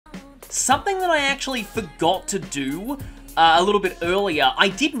Something that I actually forgot to do a little bit earlier. I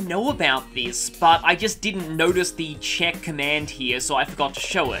did know about this, but I just didn't notice the check command here, so I forgot to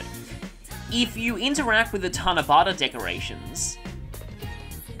show it. If you interact with the Tanabata decorations,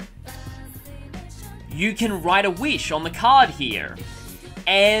 you can write a wish on the card here.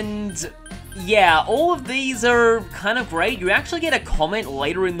 And yeah, all of these are kind of great. You actually get a comment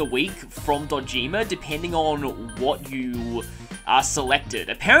later in the week from Dojima, depending on what you selected.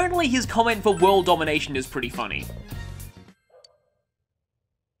 Apparently his comment for world domination is pretty funny.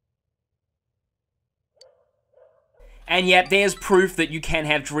 And yet, there's proof that you can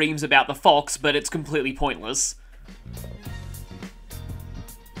have dreams about the fox, but it's completely pointless.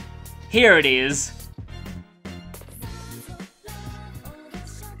 Here it is.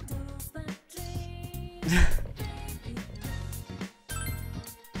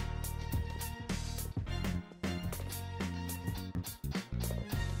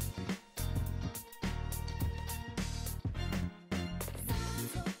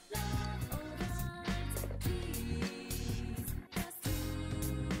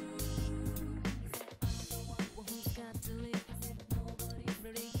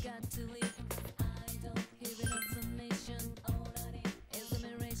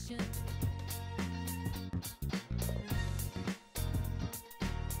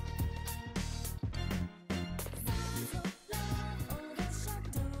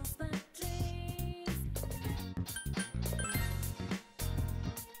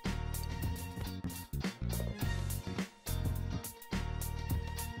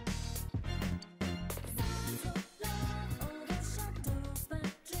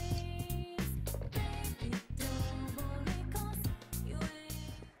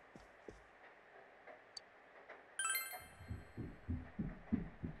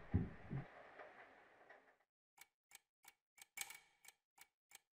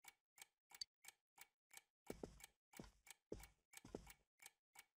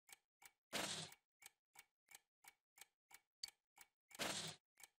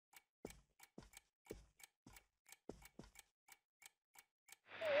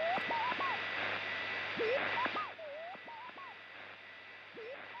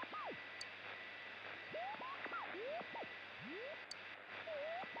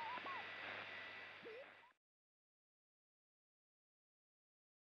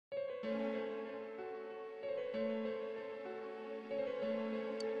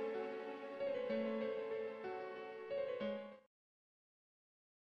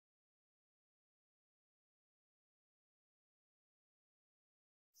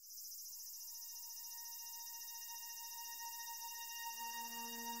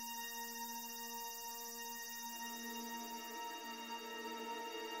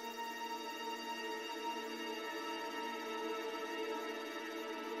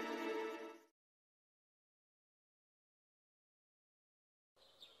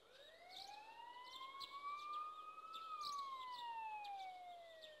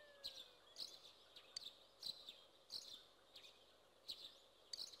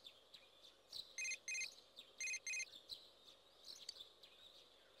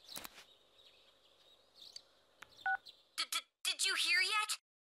 Did you hear yet?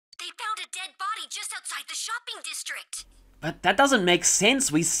 They found a dead body just outside the shopping district. But that doesn't make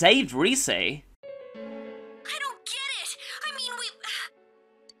sense. We saved Rise. I don't get it. I mean,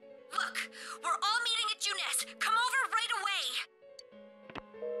 Look, we're all meeting at Juness. Come over right away.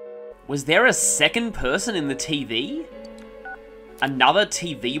 Was there a second person in the TV? Another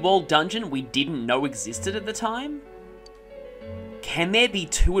TV World dungeon we didn't know existed at the time? Can there be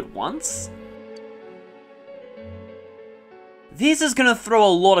two at once? This is gonna throw a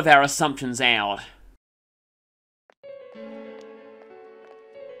lot of our assumptions out.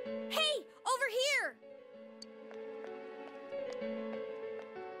 Hey, over here!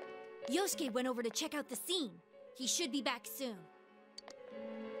 Yosuke went over to check out the scene. He should be back soon.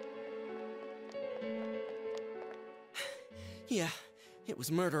 Yeah, it was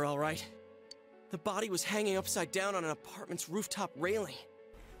murder, all right. The body was hanging upside down on an apartment's rooftop railing.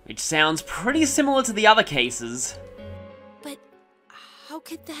 Which sounds pretty similar to the other cases. But how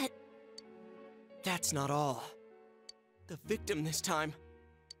could that... That's not all. The victim this time,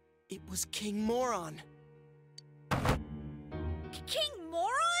 it was King Moron. King Moron?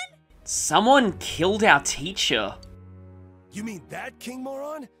 Someone killed our teacher. You mean that King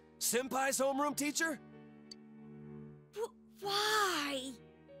Moron? Senpai's homeroom teacher? Why?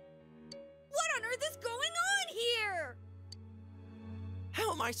 What on earth is going on here?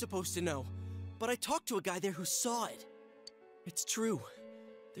 How am I supposed to know? But I talked to a guy there who saw it. It's true.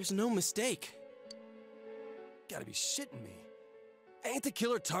 There's no mistake. Gotta be shitting me. Ain't the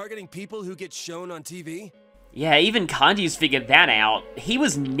killer targeting people who get shown on TV? Yeah, even Kanji's figured that out. He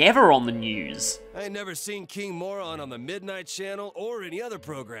was never on the news. I ain't never seen King Moron on the Midnight Channel or any other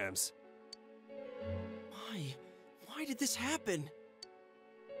programs. Why did this happen?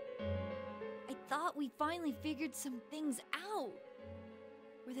 I thought we finally figured some things out.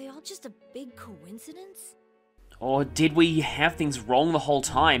 Were they all just a big coincidence? Or did we have things wrong the whole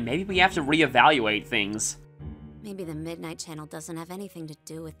time? Maybe we have to reevaluate things. Maybe the Midnight Channel doesn't have anything to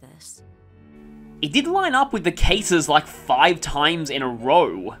do with this. It did line up with the cases like 5 times in a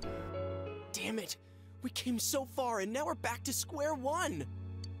row. Damn it! We came so far and now we're back to square one!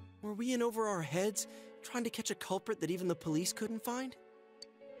 Were we in over our heads, trying to catch a culprit that even the police couldn't find?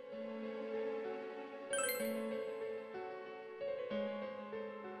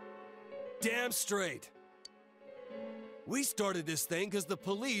 Damn straight. We started this thing because the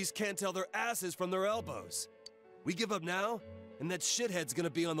police can't tell their asses from their elbows. We give up now, and that shithead's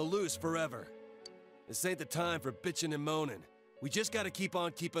gonna be on the loose forever. This ain't the time for bitching and moaning. We just gotta keep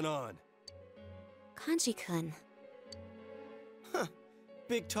on keeping on. Kanji-kun. Huh.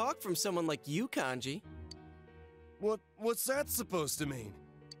 Big talk from someone like you, Kanji. What's that supposed to mean?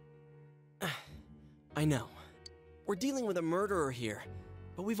 I know. We're dealing with a murderer here,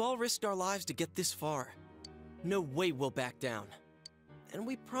 but we've all risked our lives to get this far. No way we'll back down. And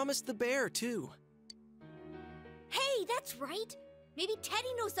we promised the bear, too. Hey, that's right! Maybe Teddy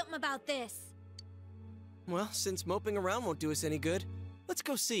knows something about this! Well, since moping around won't do us any good, let's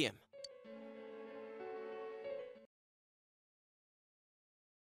go see him.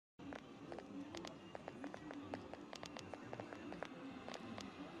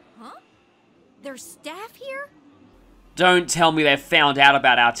 Huh? There's staff here? Don't tell me they've found out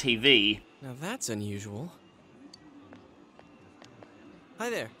about our TV. Now that's unusual. Hi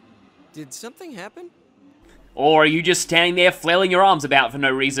there. Did something happen? Or are you just standing there flailing your arms about for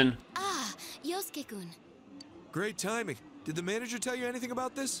no reason? Ah, Yosuke-kun. Great timing. Did the manager tell you anything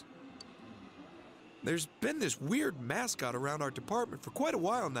about this? There's been this weird mascot around our department for quite a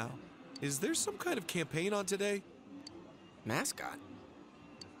while now. Is there some kind of campaign on today? Mascot?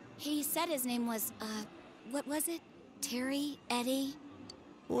 He said his name was, what was it? Terry? Eddie?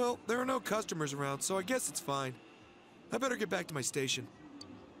 Well, there are no customers around, so I guess it's fine. I better get back to my station.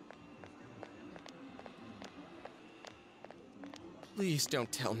 Please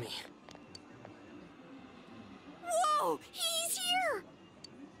don't tell me. Whoa! He's here!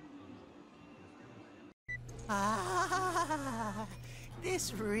 Ah,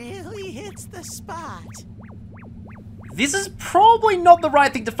 this really hits the spot. This is probably not the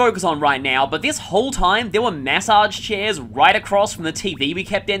right thing to focus on right now, but this whole time there were massage chairs right across from the TV we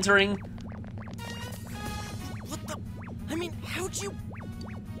kept entering. What the? I mean, how'd you?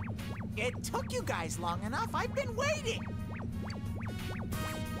 It took you guys long enough. I've been waiting.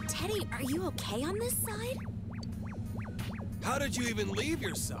 Teddy, are you okay on this side? How did you even leave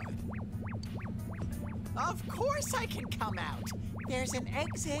your side? Of course I can come out. There's an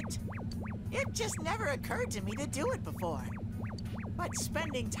exit. It just never occurred to me to do it before. But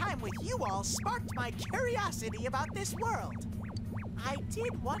spending time with you all sparked my curiosity about this world. I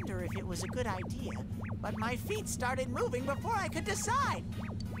did wonder if it was a good idea, but my feet started moving before I could decide.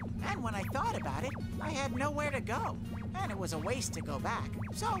 And when I thought about it, I had nowhere to go. And it was a waste to go back.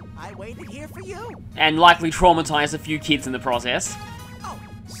 So I waited here for you. And likely traumatized a few kids in the process. Oh,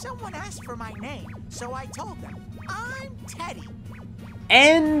 someone asked for my name, so I told them. I'm Teddy.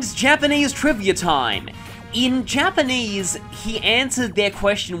 And Japanese trivia time. In Japanese, he answered their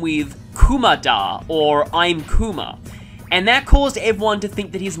question with Kumada, or I'm Kuma. And that caused everyone to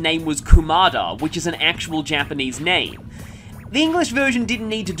think that his name was Kumada, which is an actual Japanese name. The English version didn't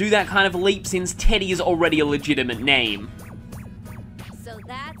need to do that kind of leap since Teddy is already a legitimate name. So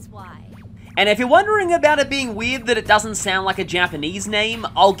that's why. And if you're wondering about it being weird that it doesn't sound like a Japanese name,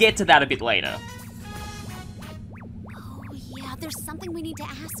 I'll get to that a bit later. Oh, yeah, there's something we need to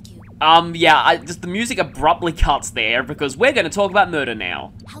ask you. Just the music abruptly cuts there because we're going to talk about murder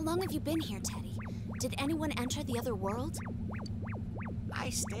now. How long have you been here, Teddy? Did anyone enter the other world? I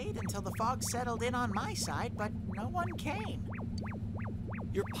stayed until the fog settled in on my side, but no one came.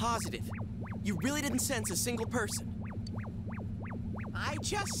 You're positive. You really didn't sense a single person. I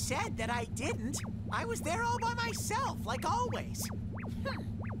just said that I didn't. I was there all by myself, like always.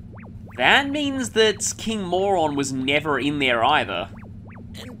 That means that King Moron was never in there either.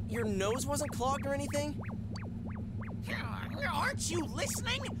 And your nose wasn't clogged or anything? Aren't you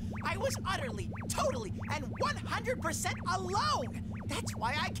listening? I was utterly, totally, and 100% alone. That's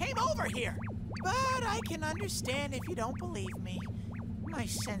why I came over here. But I can understand if you don't believe me. My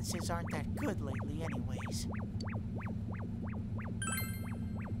senses aren't that good lately anyways.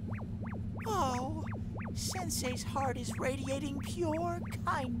 Sensei's heart is radiating pure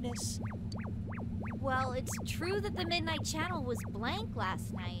kindness. Well, it's true that the Midnight Channel was blank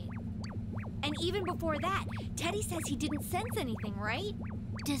last night. And even before that, Teddy says he didn't sense anything, right?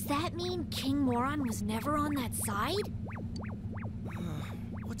 Does that mean King Moron was never on that side?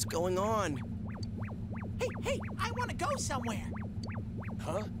 What's going on? Hey, I want to go somewhere.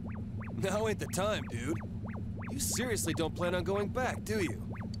 Huh? Now ain't the time, dude. You seriously don't plan on going back, do you?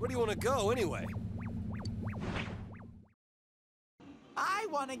 Where do you want to go, anyway? I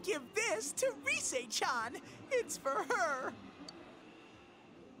want to give this to Rise-chan. It's for her.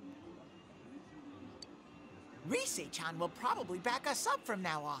 Rise-chan will probably back us up from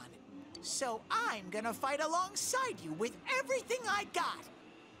now on. So I'm gonna fight alongside you with everything I got.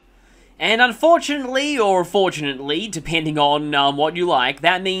 And unfortunately, or fortunately, depending on what you like,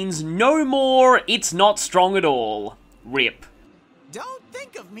 that means no more It's Not Strong at All. RIP. Don't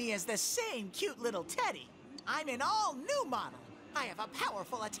think of me as the same cute little Teddy. I'm an all-new model. I have a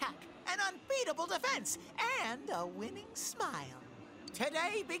powerful attack, an unbeatable defense, and a winning smile.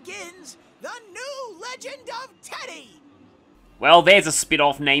 Today begins the new legend of Teddy! Well, there's a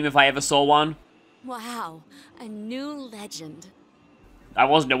spit-off name if I ever saw one. Wow, a new legend. I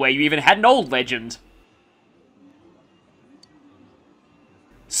wasn't aware you even had an old legend.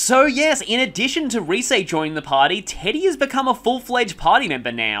 So yes, in addition to Rise joining the party, Teddy has become a full-fledged party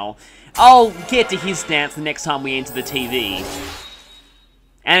member now. I'll get to his stance the next time we enter the TV.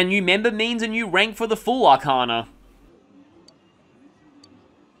 And a new member means a new rank for the Full Arcana.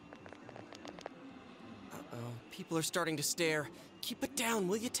 Uh-oh, people are starting to stare. Keep it down,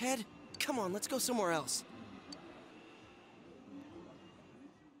 will you, Ted? Come on, let's go somewhere else.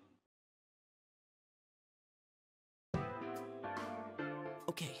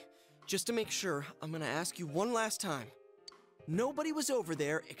 Okay, just to make sure, I'm gonna ask you one last time. Nobody was over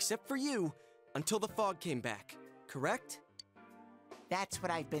there, except for you, until the fog came back, correct? That's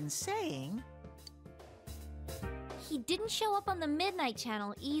what I've been saying. He didn't show up on the Midnight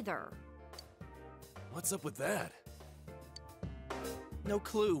Channel either. What's up with that? No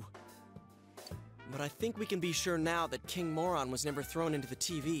clue. But I think we can be sure now that King Moron was never thrown into the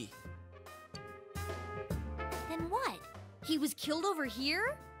TV. Then what? He was killed over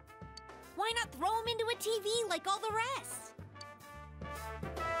here? Why not throw him into a TV like all the rest?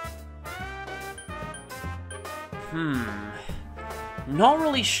 Not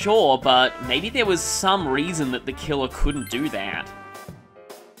really sure, but maybe there was some reason that the killer couldn't do that.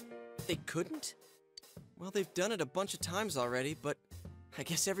 They couldn't? Well, they've done it a bunch of times already, but I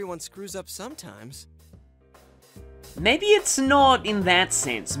guess everyone screws up sometimes. Maybe it's not in that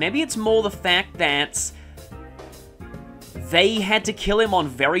sense. Maybe it's more the fact that they had to kill him on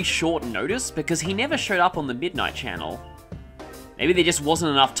very short notice because he never showed up on the Midnight Channel. Maybe there just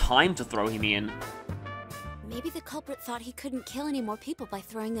wasn't enough time to throw him in. Maybe the culprit thought he couldn't kill any more people by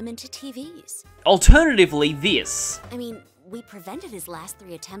throwing them into TVs. Alternatively, this. I mean, we prevented his last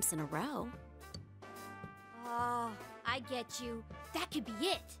 3 attempts in a row. Oh, I get you. That could be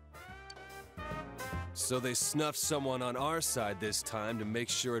it. So they snuffed someone on our side this time to make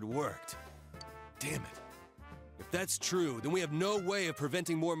sure it worked. Damn it. If that's true, then we have no way of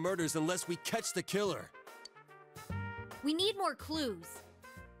preventing more murders unless we catch the killer. We need more clues.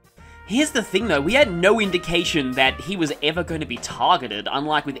 Here's the thing though, we had no indication that he was ever going to be targeted,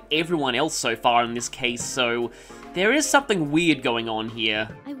 unlike with everyone else so far in this case, so there is something weird going on here.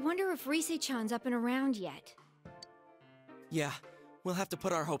 I wonder if Rise-chan's up and around yet. Yeah, we'll have to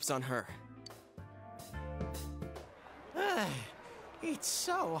put our hopes on her. It's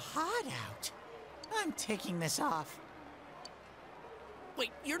so hot out. I'm taking this off.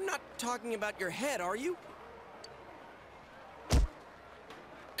 Wait, you're not talking about your head, are you?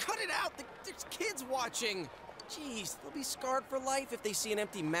 Cut it out! There's kids watching! Jeez, they'll be scarred for life if they see an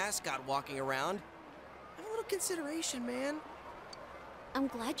empty mascot walking around. Have a little consideration, man. I'm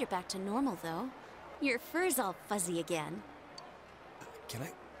glad you're back to normal, though. Your fur's all fuzzy again. Can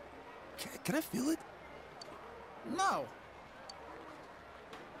I feel it? No.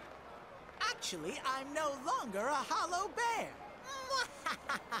 Actually, I'm no longer a hollow bear.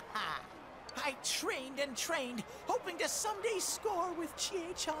 I trained and trained, hoping to someday score with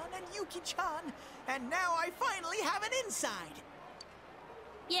Chie-chan and Yuki-chan, and now I finally have an inside.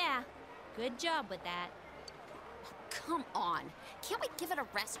 Yeah, good job with that. Come on. Can't we give it a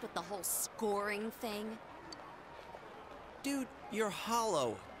rest with the whole scoring thing? Dude, you're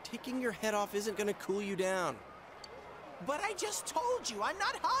hollow. Taking your head off isn't gonna cool you down. But I just told you I'm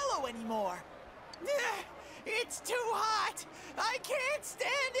not hollow anymore. It's too hot. I can't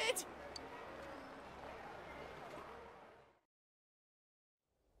stand it.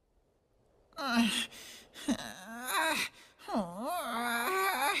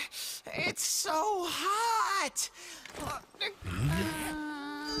 It's so hot!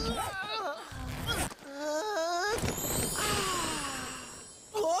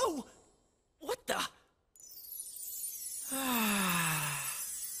 Whoa! What the?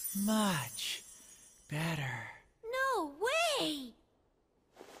 Much better. No way!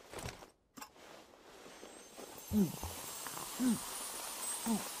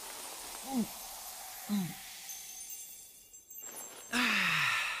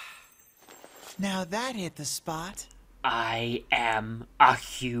 Now that hit the spot. I am a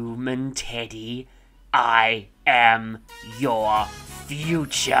human, Teddy. I am your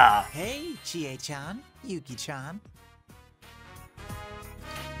future. Hey, Chie-chan, Yuki-chan.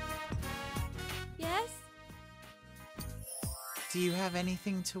 Yes? Do you have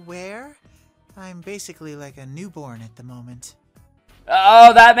anything to wear? I'm basically like a newborn at the moment.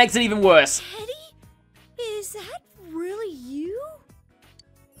 Oh, that makes it even worse. Teddy? Is that really you?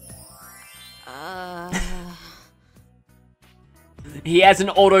 He has an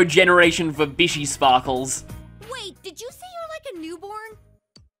auto-generation for Bishy Sparkles. Wait, did you say you're like a newborn?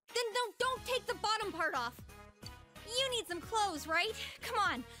 Then don't take the bottom part off. You need some clothes, right? Come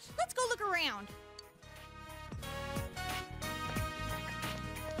on, let's go look around.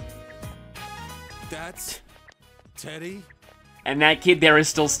 That's Teddy? And that kid there is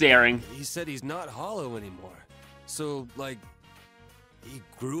still staring. He said he's not hollow anymore. So, like, he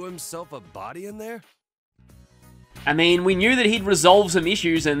grew himself a body in there? I mean, we knew that he'd resolve some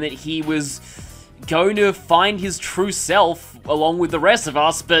issues and that he was going to find his true self along with the rest of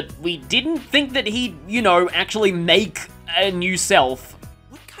us, but we didn't think that he'd, you know, actually make a new self.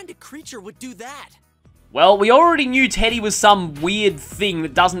 What kind of creature would do that? Well, we already knew Teddy was some weird thing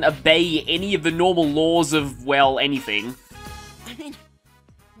that doesn't obey any of the normal laws of, well, anything. I mean,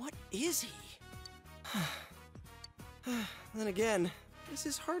 what is he? Then again, this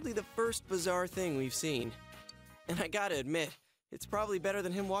is hardly the first bizarre thing we've seen. And I gotta admit, it's probably better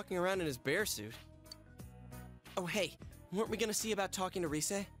than him walking around in his bear suit. Oh hey, weren't we gonna see about talking to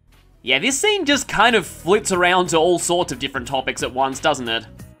Rise? Yeah, this scene just kind of flits around to all sorts of different topics at once, doesn't it?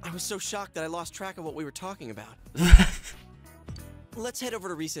 I was so shocked that I lost track of what we were talking about. Let's head over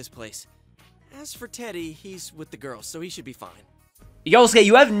to Rise's place. As for Teddy, he's with the girls, so he should be fine. Yosuke,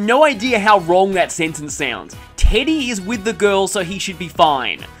 you have no idea how wrong that sentence sounds. Teddy is with the girl, so he should be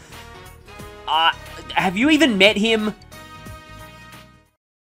fine. Have you even met him?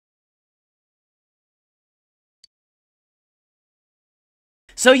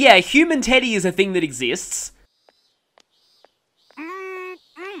 So yeah, human Teddy is a thing that exists.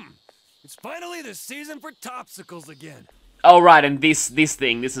 It's finally the season for Topsicles again. Oh right, and this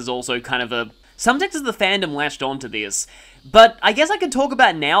thing, this is also kind of a... Some sectors of the fandom latched onto this, but I guess I could talk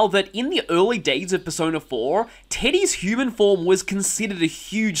about now that in the early days of Persona 4, Teddy's human form was considered a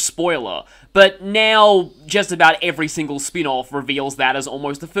huge spoiler, but now just about every single spin-off reveals that as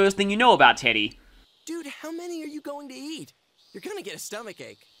almost the first thing you know about Teddy. Dude, how many are you going to eat? You're gonna get a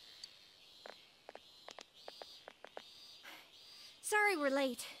stomachache. Sorry we're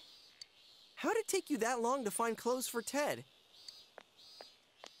late. How'd it take you that long to find clothes for Ted?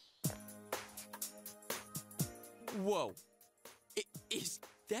 Whoa. Is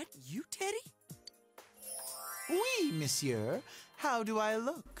that you, Teddy? Oui, monsieur. How do I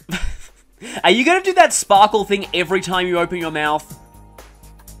look? Are you gonna do that sparkle thing every time you open your mouth?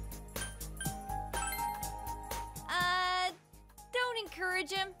 Don't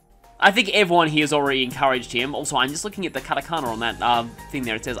encourage him. I think everyone here has already encouraged him. Also, I'm just looking at the katakana on that thing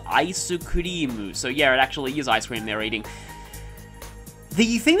there. It says ice cream. So yeah, it actually is ice cream they're eating.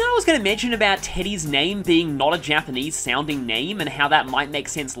 The thing that I was going to mention about Teddy's name being not a Japanese-sounding name and how that might make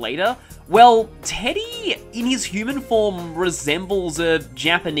sense later, well, Teddy, in his human form, resembles a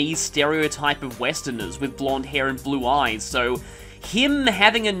Japanese stereotype of Westerners with blonde hair and blue eyes, so him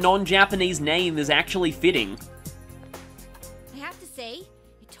having a non-Japanese name is actually fitting. I have to say,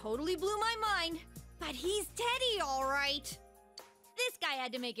 it totally blew my mind, but he's Teddy, all right. This guy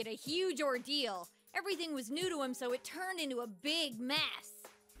had to make it a huge ordeal. Everything was new to him, so it turned into a big mess.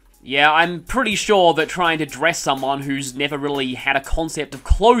 Yeah, I'm pretty sure that trying to dress someone who's never really had a concept of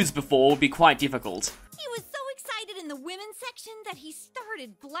clothes before would be quite difficult. He was so excited in the women's section that he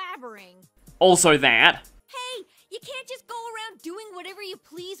started blabbering. Also that. Hey, you can't just go around doing whatever you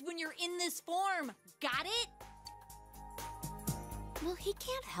please when you're in this form. Got it? Well, he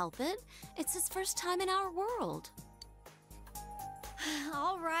can't help it. It's his first time in our world.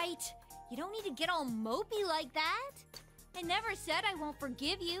 All right. You don't need to get all mopey like that. I never said I won't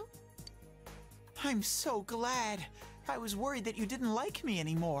forgive you. I'm so glad. I was worried that you didn't like me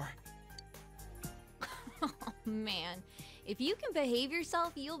anymore. Oh, man. If you can behave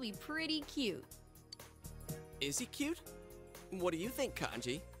yourself, you'll be pretty cute. Is he cute? What do you think,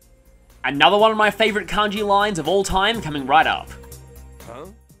 Kanji? Another one of my favorite kanji lines of all time coming right up. Huh?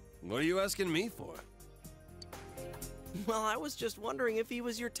 What are you asking me for? Well, I was just wondering if he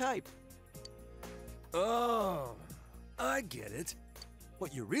was your type. Oh, I get it.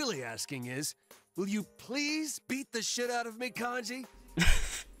 What you're really asking is, will you please beat the shit out of me, Kanji?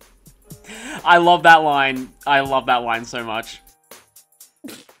 I love that line. I love that line so much.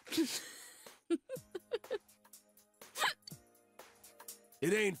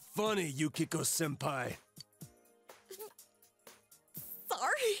 It ain't funny, Yukiko-senpai.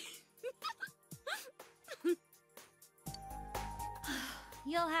 Sorry.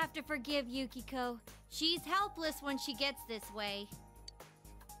 You'll have to forgive Yukiko. She's helpless when she gets this way.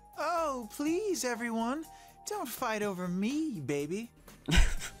 Oh, please, everyone. Don't fight over me, baby.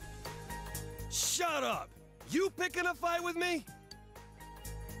 Shut up! You picking a fight with me?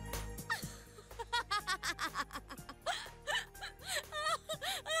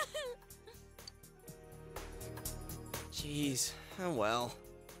 Jeez, oh well.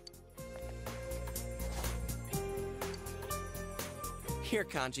 Here,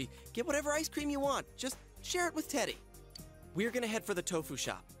 Kanji, get whatever ice cream you want. Just share it with Teddy. We're gonna head for the tofu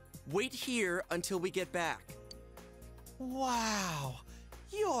shop. Wait here until we get back. Wow,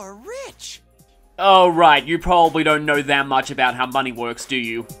 you're rich. Oh, right, you probably don't know that much about how money works, do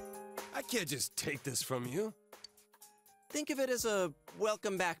you? I can't just take this from you. Think of it as a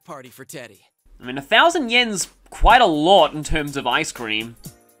welcome back party for Teddy. I mean, 1,000 yen's quite a lot in terms of ice cream.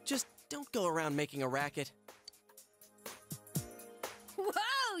 Just don't go around making a racket.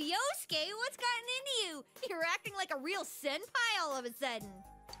 Whoa, Yosuke, what's gotten into you? You're acting like a real senpai all of a sudden.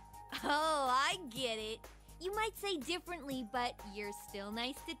 Oh, I get it. You might say differently, but you're still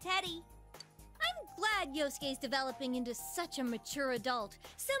nice to Teddy. I'm glad Yosuke's developing into such a mature adult,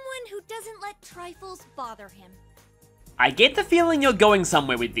 someone who doesn't let trifles bother him. I get the feeling you're going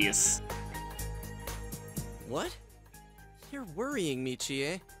somewhere with this. What? You're worrying me,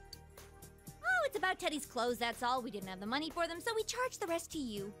 Chie. Oh, it's about Teddy's clothes, that's all. We didn't have the money for them, so we charged the rest to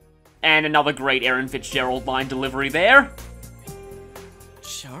you. And another great Aaron Fitzgerald line delivery there.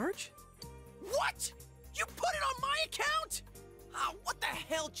 Charge? What? You put it on my account? Oh, what the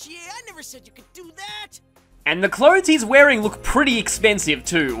hell, Chie? I never said you could do that! And the clothes he's wearing look pretty expensive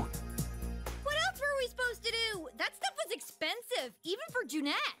too. What else were we supposed to do? That stuff was expensive, even for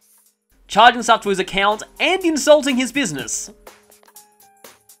Juness. Charging stuff to his account and insulting his business.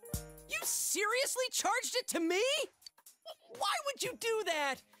 You seriously charged it to me? Why would you do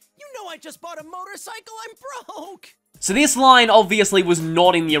that? You know I just bought a motorcycle, I'm broke! So this line obviously was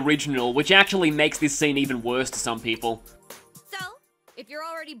not in the original, which actually makes this scene even worse to some people. So, if you're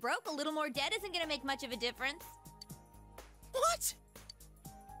already broke, a little more debt isn't gonna make much of a difference. What?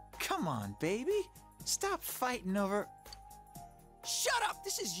 Come on, baby. Stop fighting over... Shut up!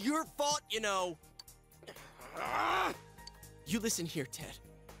 This is your fault, you know! You listen here, Ted.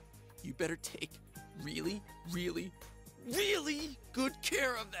 You better take really, really, really good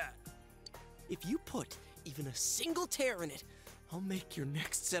care of that. If you put even a single tear in it, I'll make your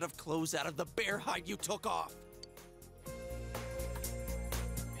next set of clothes out of the bear hide you took off.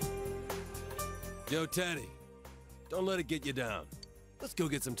 Yo, Teddy, don't let it get you down. Let's go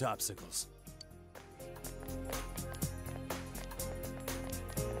get some topsicles.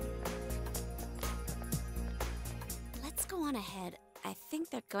 Let's go on ahead. I think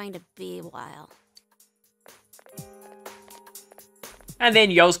they're going to be a while. And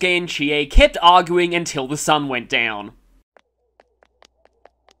then Yosuke and Chie kept arguing until the sun went down.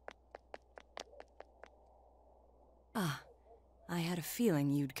 Ah, I had a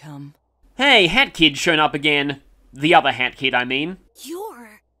feeling you'd come. Hey, Hat Kid's shown up again. The other Hat Kid, I mean.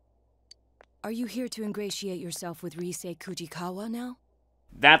 You're... Are you here to ingratiate yourself with Risei Kujikawa now?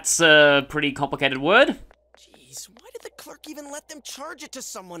 That's a pretty complicated word. Jeez, why did the clerk even let them charge it to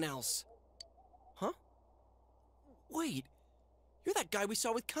someone else? Huh? Wait, you're that guy we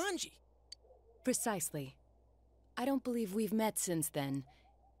saw with Kanji. Precisely. I don't believe we've met since then.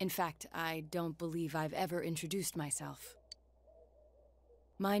 In fact, I don't believe I've ever introduced myself.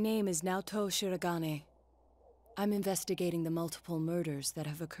 My name is Naoto Shiragane. I'm investigating the multiple murders that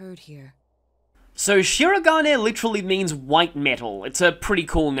have occurred here. So Shiragane literally means white metal. It's a pretty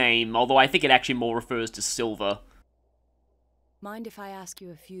cool name, although I think it actually more refers to silver. Mind if I ask you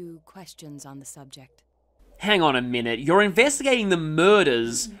a few questions on the subject? Hang on a minute, you're investigating the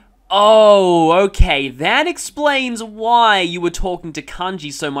murders? Oh, okay, that explains why you were talking to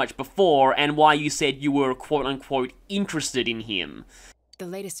Kanji so much before, and why you said you were quote-unquote interested in him. The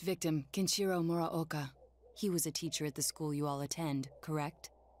latest victim, Kenshiro Muraoka. He was a teacher at the school you all attend, correct?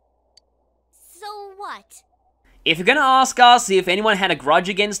 So what? If you're gonna ask us if anyone had a grudge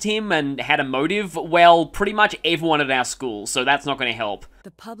against him and had a motive, well, pretty much everyone at our school, so that's not gonna help. The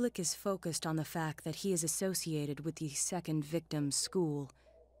public is focused on the fact that he is associated with the second victim's school,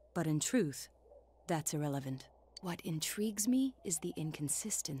 but in truth, that's irrelevant. What intrigues me is the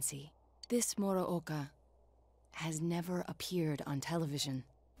inconsistency. This Muraoka has never appeared on television.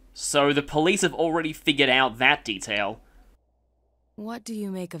 So the police have already figured out that detail. What do you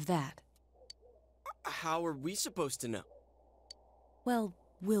make of that? How are we supposed to know? Well,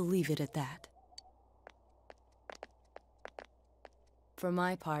 we'll leave it at that. For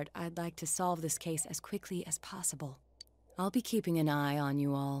my part, I'd like to solve this case as quickly as possible. I'll be keeping an eye on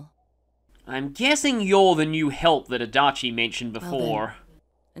you all. I'm guessing you're the new help that Adachi mentioned before. Well then,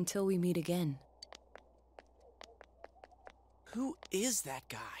 until we meet again. Who is that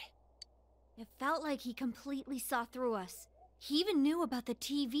guy? It felt like he completely saw through us. He even knew about the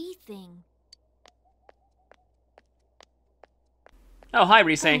TV thing. Oh, hi,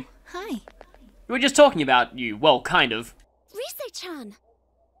 Rise. Oh, hi. We were just talking about you. Well, kind of. Rise-chan,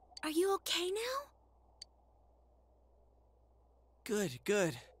 are you okay now? Good,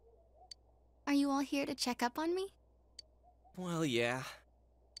 good. Are you all here to check up on me? Well, yeah.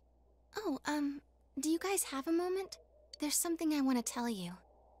 Oh, do you guys have a moment? There's something I want to tell you.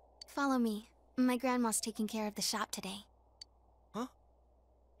 Follow me. My grandma's taking care of the shop today. Huh?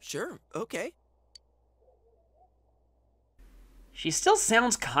 Sure, okay. She still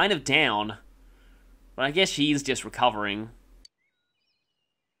sounds kind of down. But I guess she's just recovering.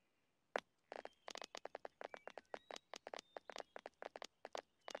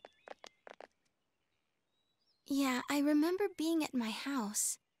 Yeah, I remember being at my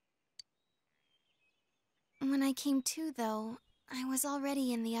house. When I came to, though, I was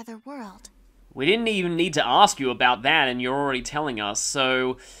already in the other world. We didn't even need to ask you about that, and you're already telling us,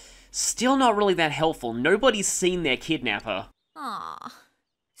 so... Still not really that helpful. Nobody's seen their kidnapper. Aw.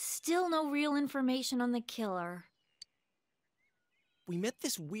 Still no real information on the killer. We met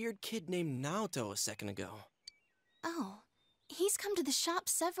this weird kid named Naoto a second ago. Oh, he's come to the shop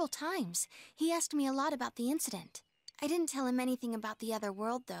several times. He asked me a lot about the incident. I didn't tell him anything about the other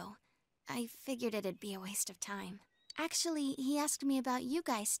world, though. I figured it'd be a waste of time. Actually, he asked me about you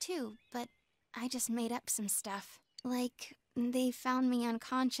guys, too, but I just made up some stuff. Like, they found me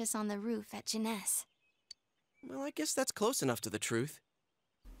unconscious on the roof at Jeunesse. Well, I guess that's close enough to the truth.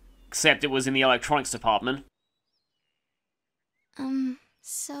 Except it was in the electronics department.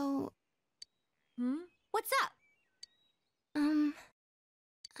 So... What's up?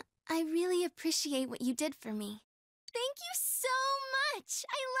 I really appreciate what you did for me. Thank you so much!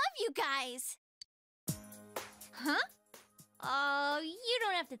 I love you guys! Huh? Oh, you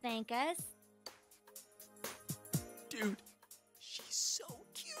don't have to thank us. Dude, she's so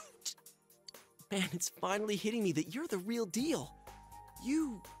cute. Man, it's finally hitting me that you're the real deal.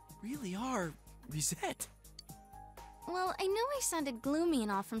 You really are Risette. Well, I know I sounded gloomy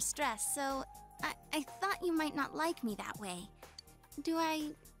and all from stress, so I thought you might not like me that way. Do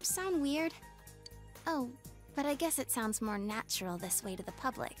I sound weird? Oh, but I guess it sounds more natural this way to the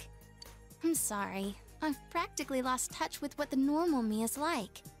public. I'm sorry. I've practically lost touch with what the normal me is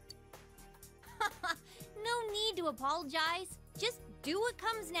like. No need to apologize. Just do what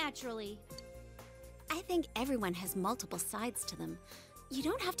comes naturally. I think everyone has multiple sides to them. You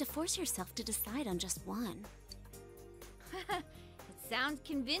don't have to force yourself to decide on just one. It sounds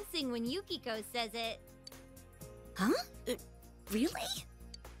convincing when Yukiko says it. Huh? Really?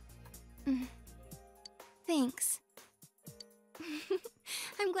 Thanks.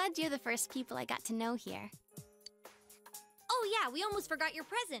 I'm glad you're the first people I got to know here. Oh yeah, we almost forgot your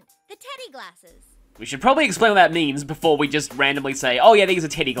present. The teddy glasses. We should probably explain what that means before we just randomly say, oh yeah, these are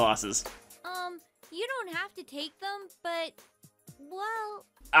teddy glasses. You don't have to take them, but... well...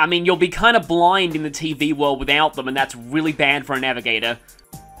 I mean, you'll be kind of blind in the TV world without them, and that's really bad for a navigator.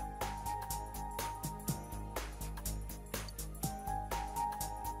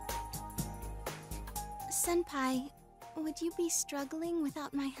 Senpai, would you be struggling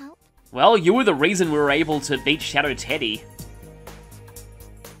without my help? Well, you were the reason we were able to beat Shadow Teddy.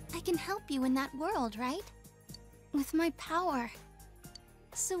 I can help you in that world, right? With my power.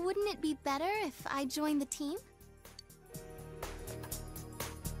 So wouldn't it be better if I joined the team?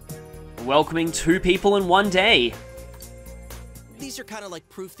 Welcoming 2 people in one day. These are kind of like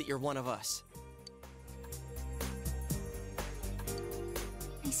proof that you're one of us.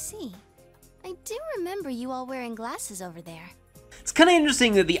 I see. I do remember you all wearing glasses over there. It's kind of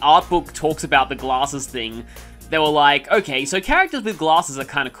interesting that the art book talks about the glasses thing, They were like, okay, so characters with glasses are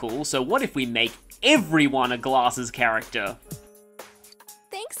kind of cool, so what if we make everyone a glasses character?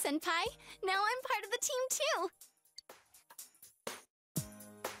 Thanks, Senpai. Now I'm part of the team too.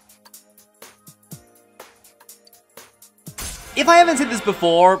 If I haven't said this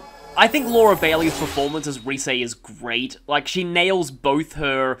before, I think Laura Bailey's performance as Rise is great. Like, she nails both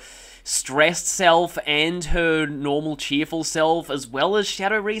her stressed self and her normal cheerful self, as well as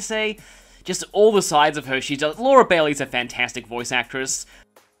Shadow Rise. Just all the sides of her she does. Laura Bailey's a fantastic voice actress.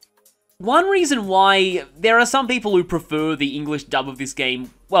 One reason why there are some people who prefer the English dub of this game,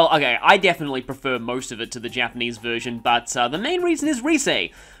 well, okay, I definitely prefer most of it to the Japanese version, but the main reason is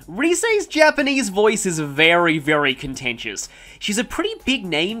Rise. Rise's Japanese voice is very, very contentious. She's a pretty big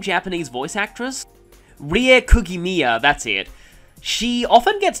name Japanese voice actress. Rie Kugimiya, that's it. She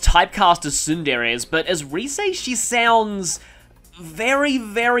often gets typecast as Tsunderes, but as Rise she sounds very,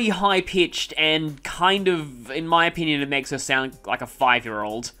 very high-pitched and kind of, in my opinion, it makes her sound like a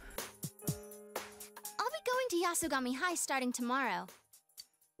 5-year-old. Going to Yasogami High starting tomorrow.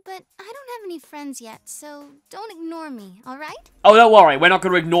 But I don't have any friends yet, so don't ignore me, alright? Oh, don't worry, we're not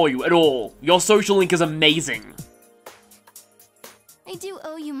going to ignore you at all. Your social link is amazing. I do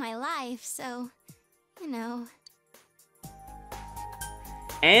owe you my life, so, you know.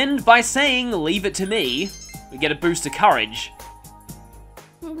 And by saying, leave it to me, we get a boost of courage.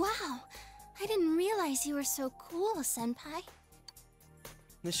 Wow, I didn't realize you were so cool, Senpai.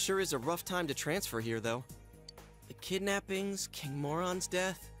 This sure is a rough time to transfer here, though. The kidnappings, King Moron's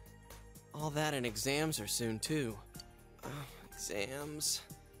death, all that and exams are soon, too. Exams.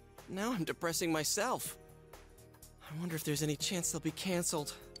 Now I'm depressing myself. I wonder if there's any chance they'll be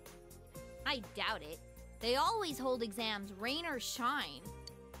canceled. I doubt it. They always hold exams, rain or shine.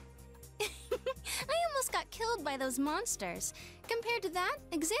 I almost got killed by those monsters. Compared to that,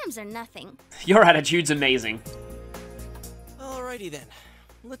 exams are nothing. Your attitude's amazing. Alrighty then.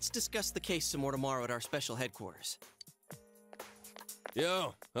 Let's discuss the case some more tomorrow at our special headquarters.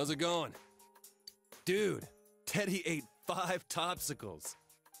 Yo, how's it going? Dude, Teddy ate 5 topsicles.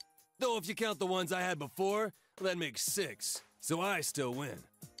 Though if you count the ones I had before, that makes 6, so I still win.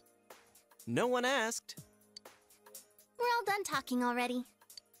 No one asked. We're all done talking already.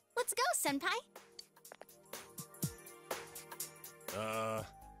 Let's go, Senpai.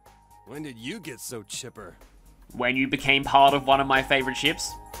 When did you get so chipper? When you became part of one of my favorite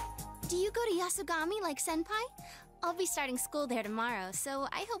ships. Do you go to Yasogami like Senpai? I'll be starting school there tomorrow, so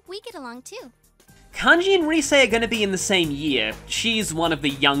I hope we get along too. Kanji and Rise are going to be in the same year. She's one of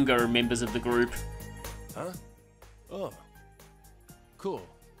the younger members of the group. Huh? Oh. Cool.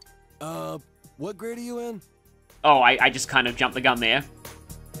 What grade are you in? Oh, I just kind of jumped the gun there.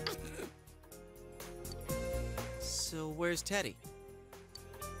 So where's Teddy?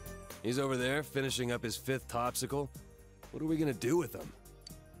 He's over there, finishing up his 5th topsicle. What are we gonna do with him?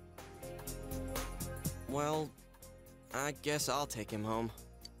 Well, I guess I'll take him home.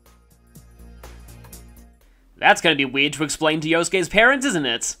 That's going to be weird to explain to Yosuke's parents, isn't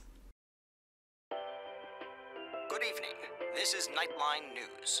it? Good evening. This is Nightline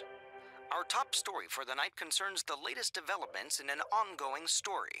News. Our top story for the night concerns the latest developments in an ongoing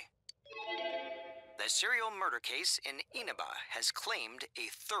story. The serial murder case in Inaba has claimed a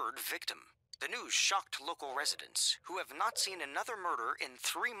 3rd victim. The news shocked local residents, who have not seen another murder in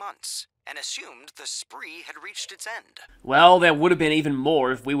 3 months, and assumed the spree had reached its end. Well, there would have been even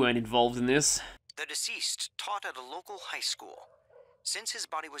more if we weren't involved in this. The deceased taught at a local high school. Since his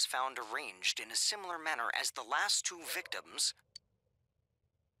body was found arranged in a similar manner as the last 2 victims,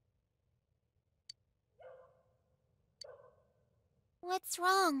 What's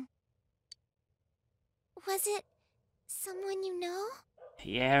wrong? Was it someone you know?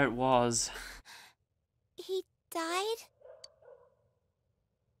 Yeah, it was. He died?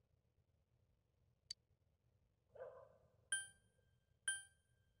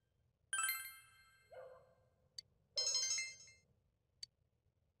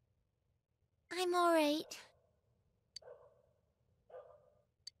 I'm alright.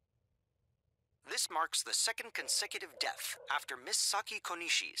 this marks the 2nd consecutive death after Miss Saki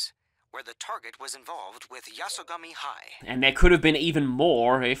Konishi's, where the target was involved with Yasogami High. And there could have been even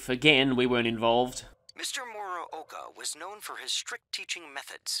more if, again, we weren't involved. Mr. Muraoka was known for his strict teaching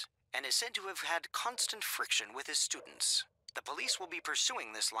methods, and is said to have had constant friction with his students. The police will be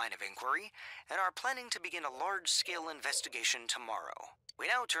pursuing this line of inquiry, and are planning to begin a large-scale investigation tomorrow. We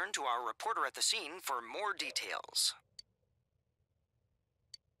now turn to our reporter at the scene for more details.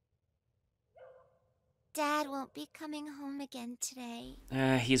 Dad won't be coming home again today.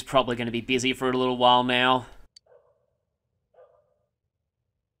 He's probably going to be busy for a little while now.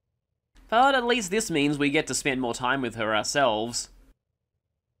 But at least this means we get to spend more time with her ourselves.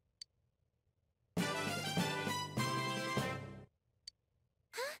 Do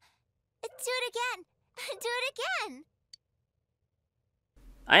it again! Do it again!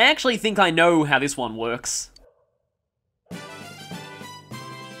 I actually think I know how this one works. It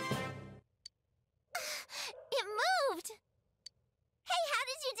moved! Hey, how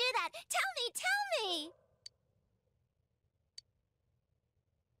did you do that? Tell me!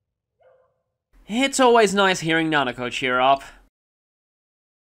 It's always nice hearing Nanako cheer up.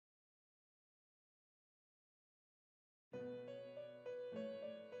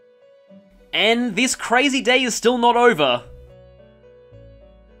 And this crazy day is still not over.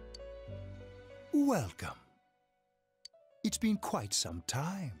 Welcome. It's been quite some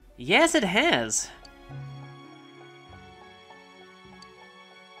time. Yes, it has.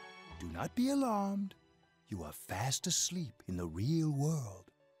 Do not be alarmed. You are fast asleep in the real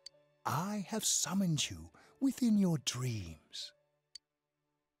world. I have summoned you within your dreams.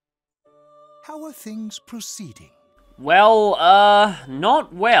 How are things proceeding? Well,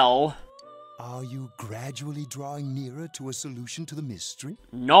 not well. Are you gradually drawing nearer to a solution to the mystery?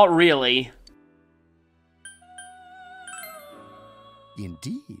 Not really.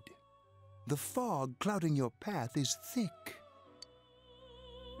 Indeed. The fog clouding your path is thick.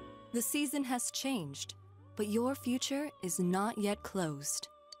 The season has changed, but your future is not yet closed.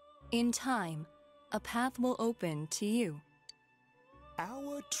 In time, a path will open to you.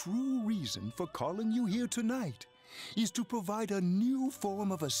 Our true reason for calling you here tonight is to provide a new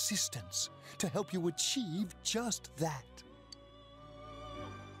form of assistance to help you achieve just that.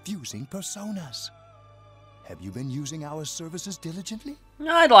 Fusing personas. Have you been using our services diligently?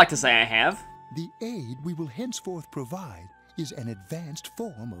 I'd like to say I have. The aid we will henceforth provide is an advanced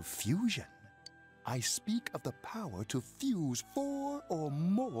form of fusion. I speak of the power to fuse 4 or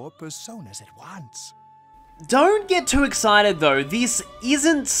more personas at once. Don't get too excited though, this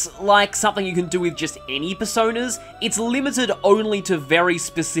isn't like something you can do with just any personas, it's limited only to very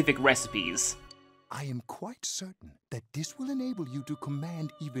specific recipes. I am quite certain that this will enable you to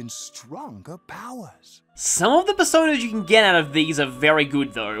command even stronger powers. Some of the personas you can get out of these are very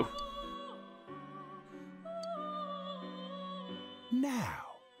good though. Now,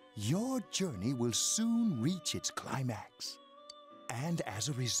 your journey will soon reach its climax. And as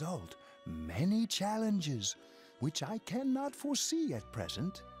a result, many challenges, which I cannot foresee at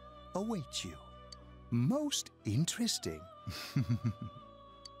present, await you. Most interesting.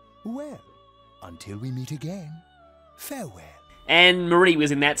 Well, until we meet again, farewell. And Marie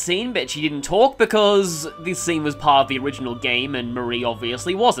was in that scene, but she didn't talk because this scene was part of the original game and Marie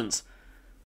obviously wasn't.